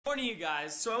Morning, you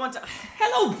guys. So I went to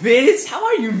Hello, Biz. How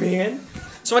are you, man?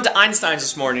 So I went to Einstein's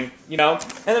this morning, you know,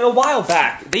 and then a while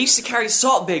back, they used to carry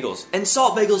salt bagels, and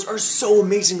salt bagels are so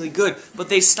amazingly good, but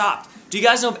they stopped. Do you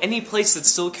guys know of any place that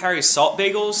still carries salt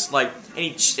bagels? Like,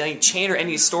 any chain or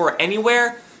any store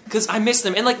anywhere? Because I miss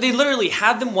them, and like, they literally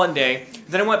had them one day,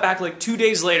 then I went back like 2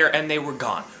 days later, and they were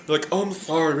gone. They're like, oh, I'm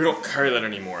sorry, we don't carry that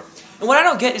anymore. And what I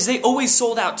don't get is they always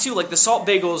sold out, too. Like, the salt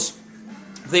bagels,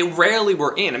 they rarely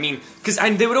were in. I mean, because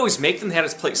they would always make them. They had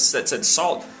this place that said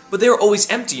salt, but they were always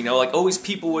empty, you know? Like, always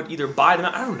people would either buy them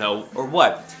out, I don't know, or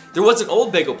what. There was an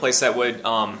old bagel place that would,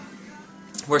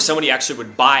 where somebody actually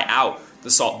would buy out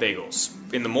the salt bagels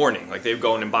in the morning. Like, they would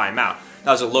go in and buy them out.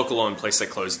 That was a local-owned place that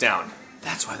closed down.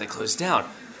 That's why they closed down.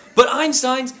 But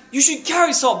Einstein's, you should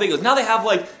carry salt bagels. Now they have,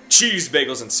 like, cheese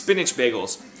bagels and spinach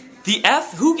bagels. The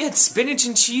F? Who gets spinach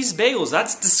and cheese bagels?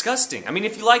 That's disgusting. I mean,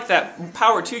 if you like that,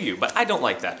 power to you, but I don't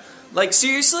like that. Like,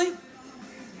 seriously?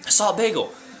 Salt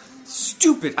bagel.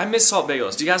 Stupid. I miss salt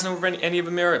bagels. Do you guys know where any of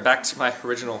them are? Back to my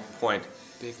original point.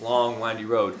 Big, long, windy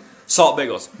road. Salt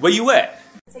bagels. Where you at?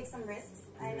 Take some risks.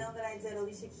 I know that I did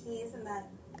Alicia Keys, and that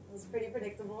was pretty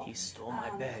predictable. He stole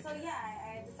my bed. So yeah,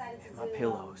 I decided to and do my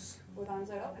pillows. With arms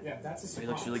wide open. Yeah, that's a surprise. He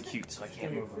looks really cute, so I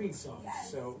can't move Queen him. song. Yes,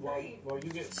 So while you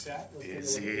get set, let's take a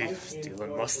Busy look at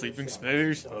stealing my sleeping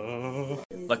space.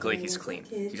 Luckily, he's clean.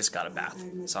 He just got a bath,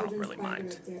 so I don't really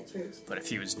mind. But if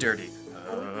he was dirty,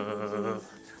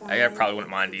 I probably wouldn't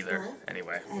mind either.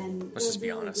 Anyway, let's just be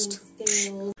honest.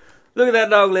 Look at that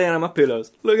dog laying on my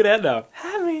pillows. Look at that dog.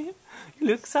 Hi, man. You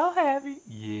look so happy.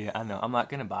 Yeah, I know. I'm not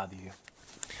gonna bother you.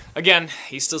 Again,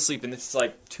 he's still sleeping. It's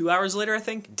like 2 hours later, I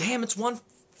think. Damn, it's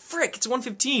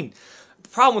 1:15. The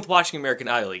problem with watching American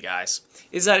Idol, you guys,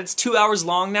 is that it's 2 hours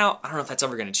long now. I don't know if that's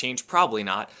ever going to change. Probably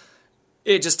not.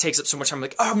 It just takes up so much time. I'm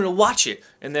like, oh, I'm going to watch it.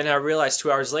 And then I realize 2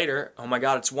 hours later, oh my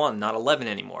god, it's 1, not 11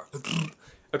 anymore.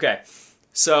 Okay,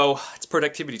 so it's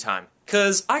productivity time.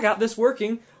 Because I got this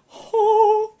working.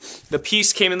 Oh. The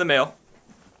piece came in the mail.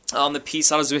 The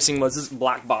piece I was missing was this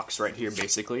black box right here,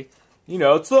 basically. You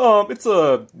know, it's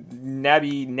a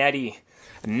Natty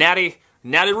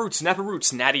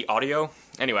Roots, Natty Audio.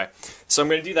 Anyway, so I'm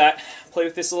going to do that, play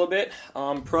with this a little bit.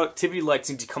 Productivity lights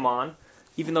need to come on,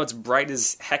 even though it's bright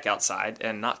as heck outside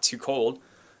and not too cold.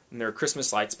 And they're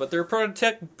Christmas lights, but they're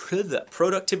productivity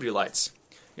lights.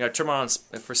 You know, turn them on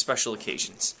for special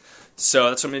occasions. So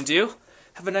that's what I'm going to do.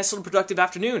 Have a nice little productive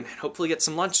afternoon. Hopefully get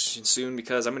some lunch soon,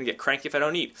 because I'm going to get cranky if I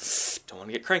don't eat. Don't want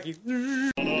to get cranky.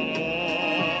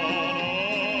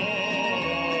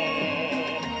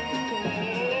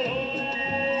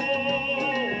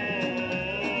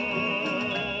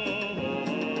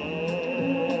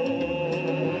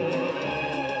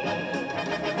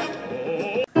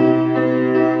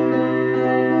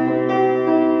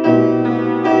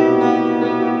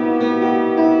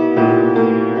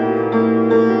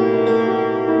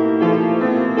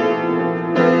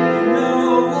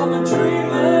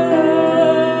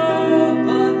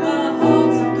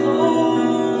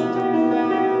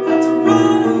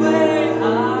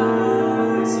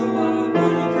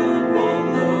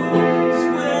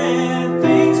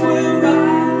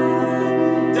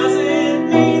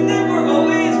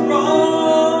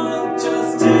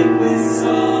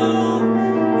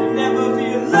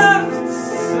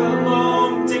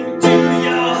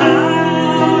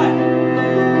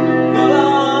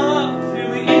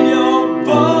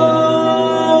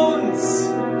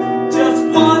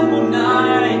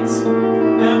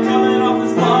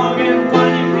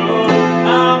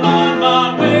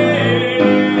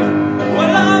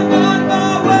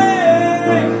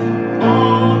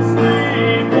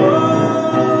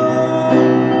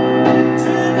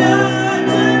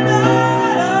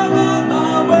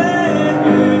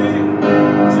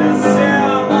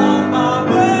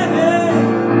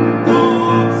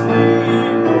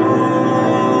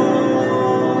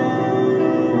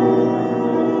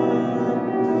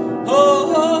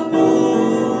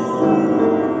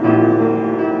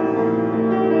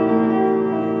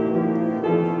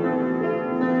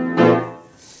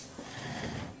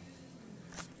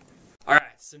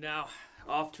 So now,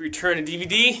 off to return a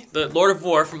DVD, The Lord of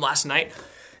War from last night,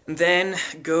 and then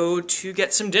go to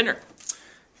get some dinner.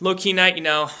 Low-key night, you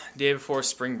know, day before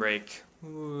spring break.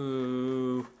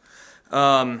 Ooh.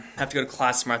 Have to go to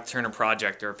class tomorrow to turn a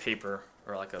project or a paper,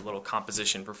 or like a little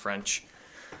composition for French.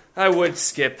 I would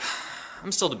skip.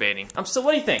 I'm still debating. What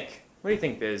do you think? What do you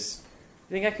think, Biz?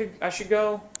 You think I should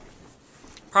go?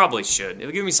 Probably should.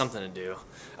 It'll give me something to do.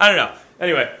 I don't know.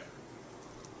 Anyway.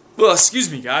 Well, excuse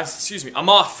me, guys. Excuse me. I'm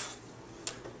off.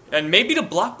 And maybe to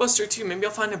Blockbuster, too. Maybe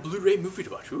I'll find a Blu-ray movie to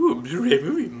watch. Ooh, Blu-ray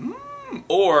movie.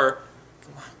 Or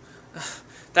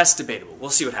That's debatable. We'll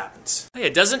see what happens. Oh yeah,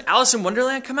 doesn't Alice in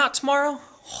Wonderland come out tomorrow?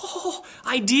 Oh,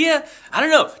 idea. I don't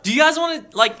know. Do you guys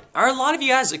want to, like, are a lot of you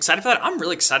guys excited for that? I'm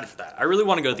really excited for that. I really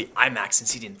want to go to the IMAX and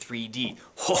see it in 3D.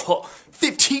 Oh,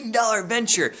 $15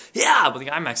 venture. Yeah, but the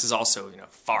IMAX is also, you know,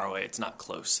 far away. It's not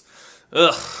close.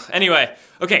 Ugh. Anyway,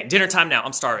 okay, dinner time now.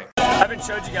 I'm starving. I haven't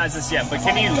showed you guys this yet, but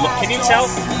can you tell?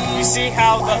 You see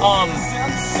how the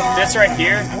this right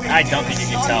here? I don't think you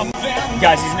can tell.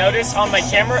 Guys, you notice on my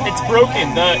camera, it's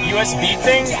broken. The USB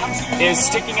thing is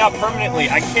sticking out permanently.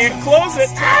 I can't close it.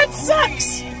 Ah, it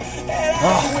sucks.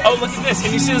 Oh, look at this.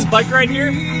 Can you see this bike right here?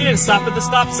 He didn't stop at the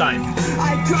stop sign.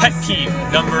 Pet peeve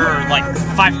number like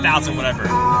 5,000 whatever.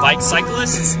 Bike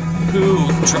cyclists who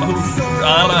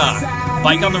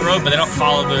bike on the road, but they don't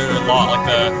follow the law, like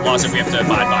the laws that we have to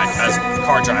abide by as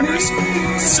car drivers.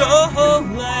 So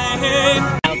lame.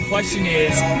 Now the question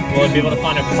is, will I be able to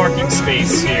find a parking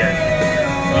space here?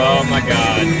 Oh my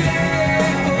god.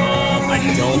 I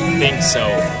don't think so.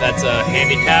 That's a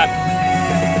handicap.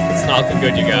 It's not looking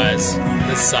good, you guys.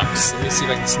 This sucks. Let me see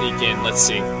if I can sneak in. Let's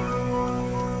see.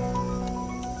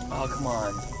 Oh, come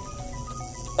on.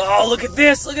 Oh, look at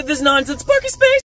this. Look at this nonsense parking space.